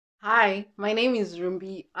Hi, my name is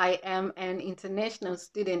Rumbi. I am an international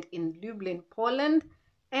student in Lublin, Poland,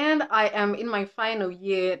 and I am in my final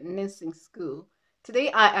year nursing school.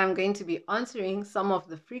 Today, I am going to be answering some of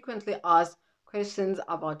the frequently asked questions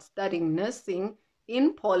about studying nursing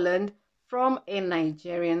in Poland from a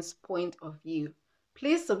Nigerian's point of view.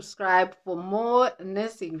 Please subscribe for more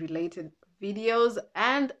nursing related videos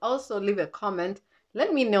and also leave a comment.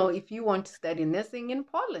 Let me know if you want to study nursing in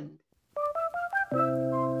Poland.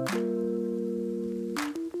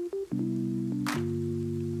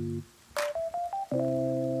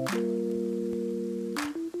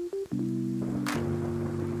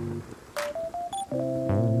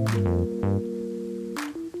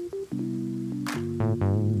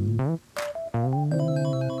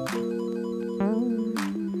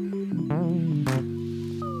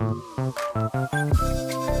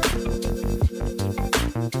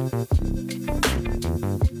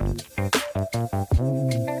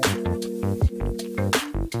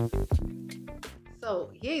 So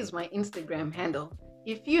here is my Instagram handle.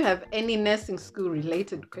 If you have any nursing school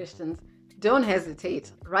related questions, don't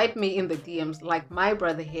hesitate. Write me in the DMs like my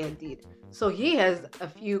brother here did. So he has a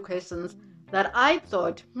few questions that I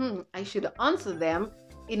thought, I should answer them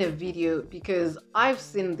in a video because I've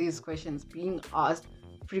seen these questions being asked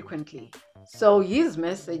frequently. So his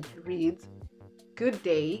message reads, "Good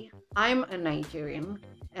day, I'm a Nigerian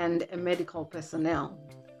and a medical personnel.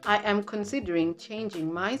 I am considering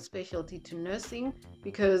changing my specialty to nursing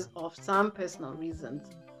because of some personal reasons.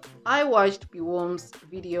 I watched Biwom's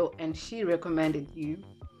video and she recommended you.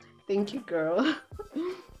 Thank you, girl.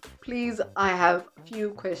 Please, I have a few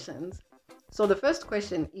questions. So the first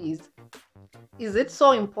question is it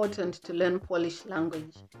so important to learn Polish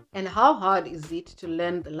language? And how hard is it to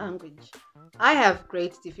learn the language? I have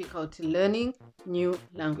great difficulty learning new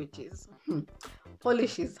languages.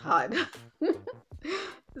 Polish is hard."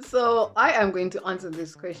 So I am going to answer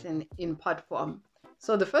this question in part form.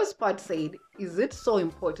 So the first part said, is it so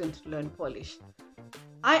important to learn Polish?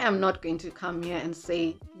 I am not going to come here and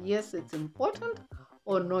say, yes, it's important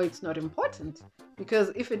or no, it's not important.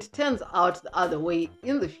 Because if it turns out the other way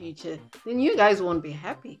in the future, then you guys won't be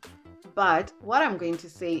happy. But what I'm going to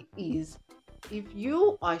say is, if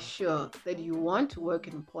you are sure that you want to work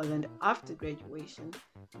in Poland after graduation,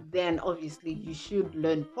 then obviously you should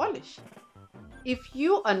learn Polish. If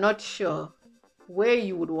you are not sure where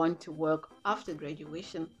you would want to work after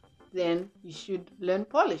graduation, then you should learn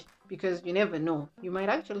Polish because you never know. You might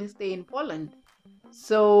actually stay in Poland.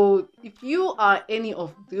 So if you are any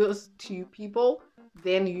of those two people,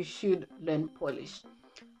 then you should learn Polish.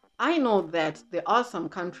 I know that there are some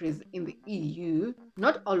countries in the EU,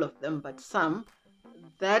 not all of them, but some,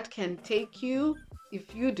 that can take you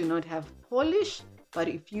if you do not have Polish, but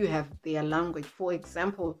if you have their language. For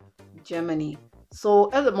example, Germany.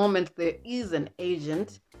 So at the moment, there is an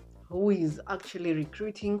agent who is actually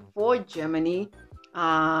recruiting for Germany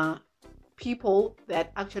people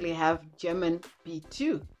that actually have German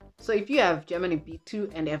B2. So if you have Germany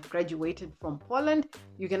B2 and have graduated from Poland,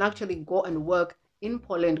 you can actually go and work in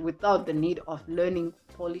Poland without the need of learning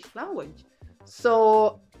Polish language.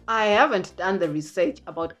 So I haven't done the research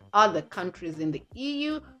about other countries in the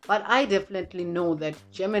EU, but I definitely know that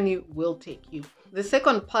Germany will take you. The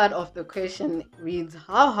second part of the question reads,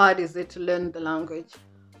 how hard is it to learn the language?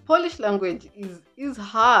 Polish language is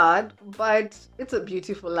hard, but it's a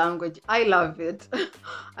beautiful language. I love it.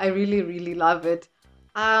 I really, really love it.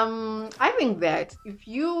 I think that if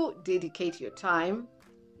you dedicate your time,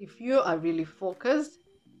 if you are really focused,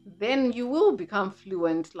 then you will become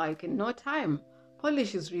fluent like in no time.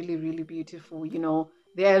 Polish is really, really beautiful.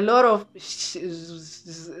 There are a lot of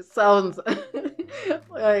sounds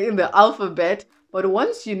in the alphabet, but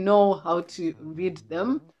once you know how to read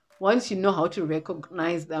them, once you know how to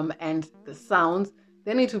recognize them and the sounds,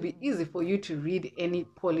 then it will be easy for you to read any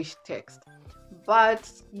Polish text.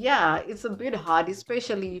 But yeah, it's a bit hard,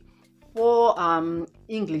 especially for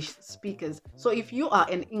English speakers. So if you are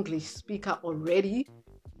an English speaker already,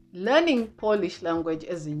 learning Polish language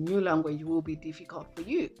as a new language will be difficult for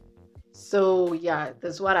you. So yeah,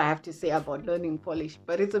 that's what I have to say about learning Polish,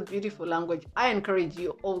 but it's a beautiful language. I encourage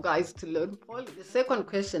you all guys to learn Polish. The second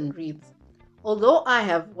question reads, although I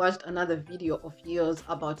have watched another video of yours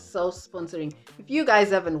about self-sponsoring, if you guys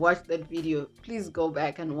haven't watched that video, please go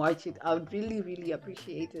back and watch it. I would really, really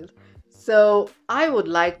appreciate it. So I would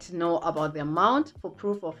like to know about the amount for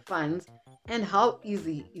proof of funds and how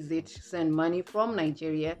easy is it to send money from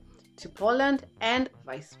Nigeria to Poland and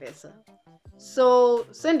vice versa. So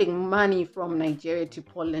sending money from Nigeria to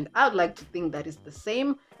Poland, I would like to think that is the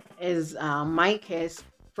same as my case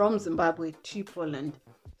from Zimbabwe to Poland.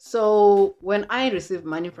 So when I receive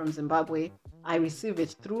money from Zimbabwe, I receive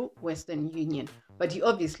it through Western Union. But you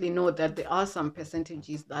obviously know that there are some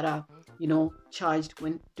percentages that are, charged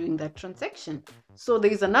when doing that transaction. So there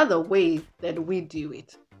is another way that we do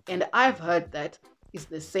it. And I've heard that it's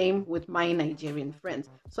the same with my Nigerian friends.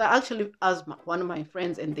 So I actually asked one of my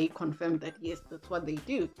friends and they confirmed that yes, that's what they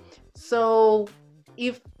do. So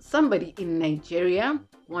if somebody in Nigeria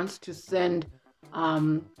wants to send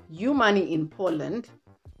you money in Poland,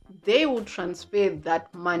 they will transfer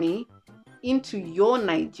that money into your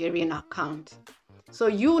Nigerian account. So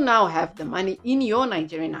you now have the money in your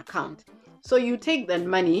Nigerian account. So you take that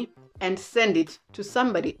money and send it to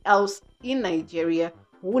somebody else in Nigeria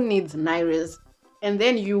who needs nairas, and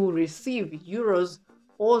then you will receive euros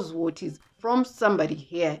or zlotys from somebody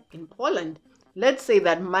here in Poland. Let's say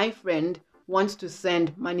that my friend wants to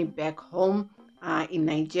send money back home in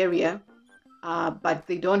Nigeria, but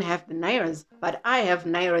they don't have the nairas, but I have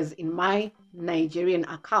nairas in my Nigerian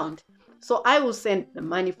account. So I will send the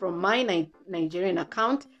money from my Nigerian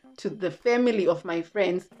account to the family of my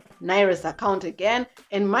friend's nairas account again,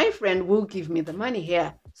 and my friend will give me the money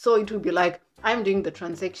here. So it will be like I'm doing the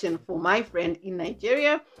transaction for my friend in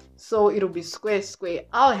Nigeria. So it'll be square.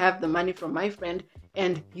 I'll have the money from my friend,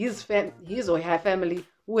 and his or her family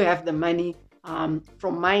will have the money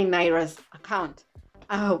from my nairas account.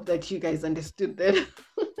 I hope that you guys understood that.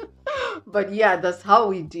 But yeah, that's how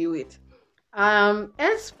we do it.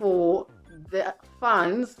 As for the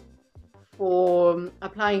funds for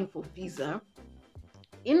applying for visa,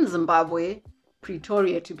 in Zimbabwe,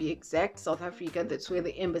 Pretoria to be exact, South Africa, that's where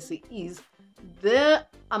the embassy is, the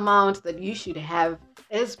amount that you should have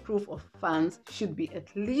as proof of funds should be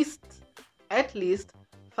at least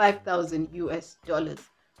 5,000 US dollars.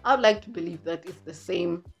 I would like to believe that it's the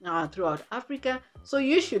same throughout Africa. So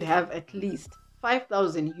you should have at least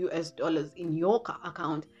 5,000 US dollars in your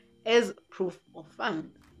account as proof of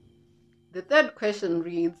funds. The third question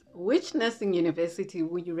reads, which nursing university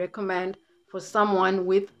would you recommend for someone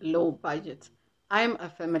with low budget? I'm a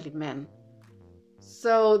family man.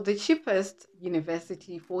 So the cheapest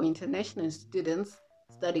university for international students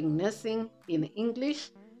studying nursing in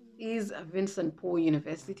English is Vincent Paul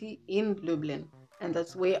University in Lublin, and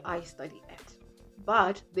that's where I study at.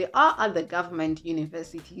 But there are other government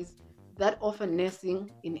universities that offer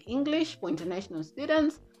nursing in English for international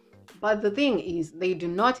students, but the thing is they do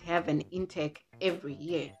not have an intake every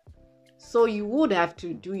year. So you would have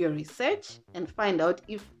to do your research and find out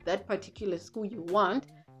if that particular school you want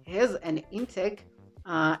has an intake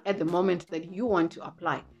at the moment that you want to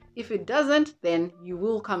apply. If it doesn't, then you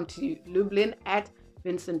will come to Lublin at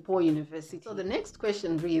Vincent Paul University. So the next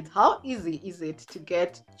question reads, how easy is it to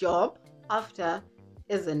get a job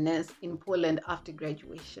as a nurse in Poland after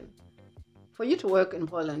graduation? For you to work in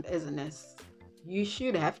Poland as a nurse, you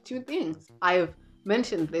should have two things. I've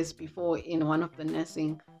mentioned this before in one of the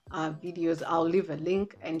nursing videos. I'll leave a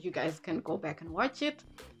link and you guys can go back and watch it.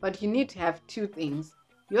 But you need to have two things: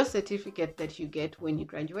 your certificate that you get when you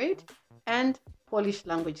graduate and Polish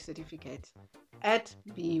language certificate at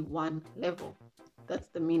B1 level. That's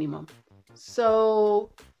the minimum.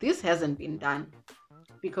 So this hasn't been done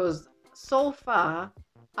because so far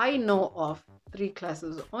I know of 3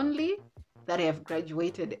 classes only that have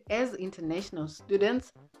graduated as international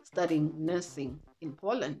students studying nursing in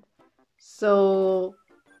Poland. So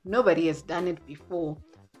nobody has done it before.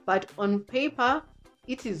 But on paper,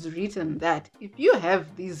 it is written that if you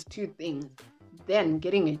have these 2 things, then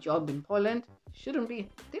getting a job in Poland shouldn't be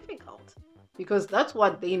difficult, because that's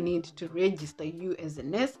what they need to register you as a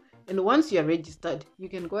nurse. And once you're registered, you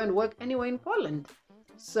can go and work anywhere in Poland.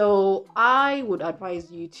 So I would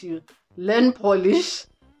advise you to learn Polish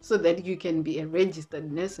so that you can be a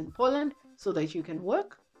registered nurse in Poland, so that you can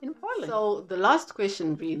work in Poland. So the last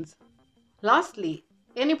question reads, lastly,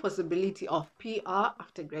 any possibility of PR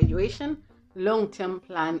after graduation? Long-term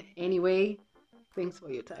plan anyway. Thanks for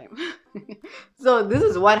your time. So this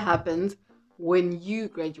is what happens when you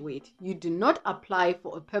graduate. You do not apply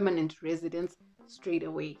for a permanent residence straight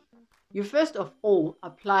away. You first of all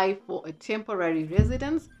apply for a temporary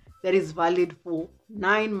residence that is valid for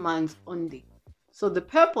 9 months only. So the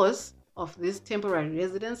purpose of this temporary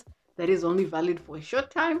residence that is only valid for a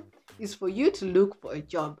short time is for you to look for a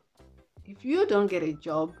job. If you don't get a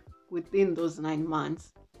job within those 9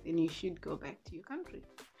 months, then you should go back to your country.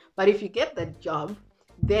 But if you get that job,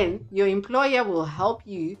 then your employer will help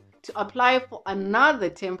you to apply for another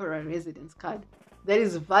temporary residence card that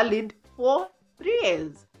is valid for 3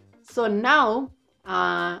 years. So now,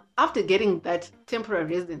 after getting that temporary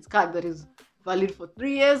residence card that is valid for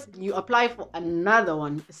 3 years, you apply for another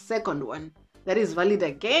one, a second one, that is valid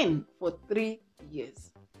again for 3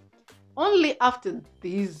 years. Only after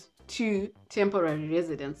these 2 temporary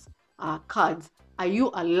residence cards are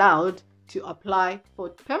you allowed to apply for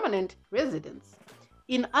permanent residence.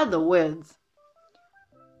 In other words,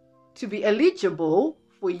 to be eligible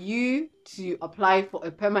for you to apply for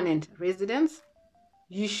a permanent residence,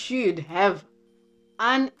 you should have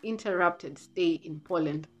uninterrupted stay in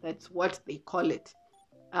Poland. That's what they call it.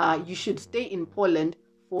 You should stay in Poland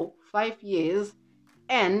for 5 years,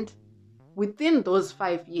 and within those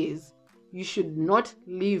 5 years, you should not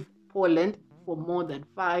leave Poland for more than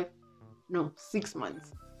 6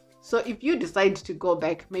 months. So if you decide to go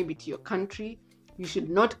back maybe to your country, you should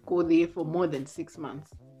not go there for more than 6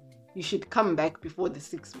 months. You should come back before the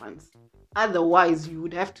 6 months. Otherwise, you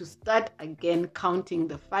would have to start again counting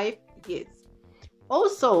the 5 years.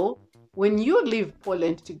 Also, when you leave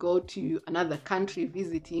Poland to go to another country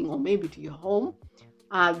visiting, or maybe to your home,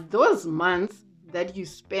 those months that you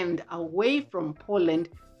spend away from Poland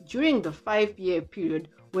during the 5-year period,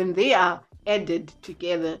 when they are added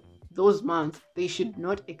together, those months, they should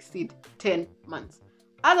not exceed 10 months.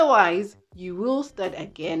 Otherwise, you will start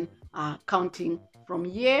again counting from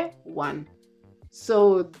year 1.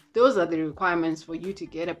 So those are the requirements for you to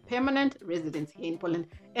get a permanent residence here in Poland.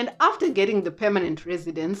 And after getting the permanent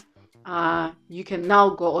residence, you can now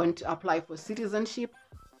go on to apply for citizenship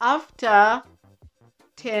after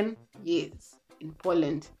 10 years in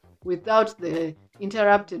Poland without the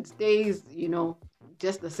interrupted stays,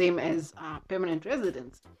 just the same as permanent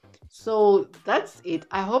residence. So that's it.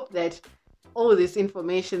 I hope that all this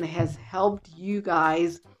information has helped you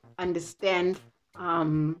guys understand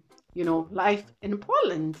life in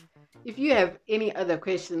Poland. If you have any other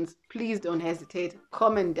questions, please don't hesitate.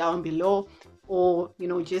 Comment down below, or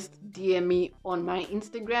just DM me on my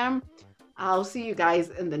Instagram. I'll see you guys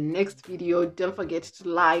in the next video. Don't forget to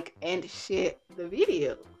like and share the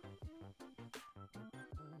video.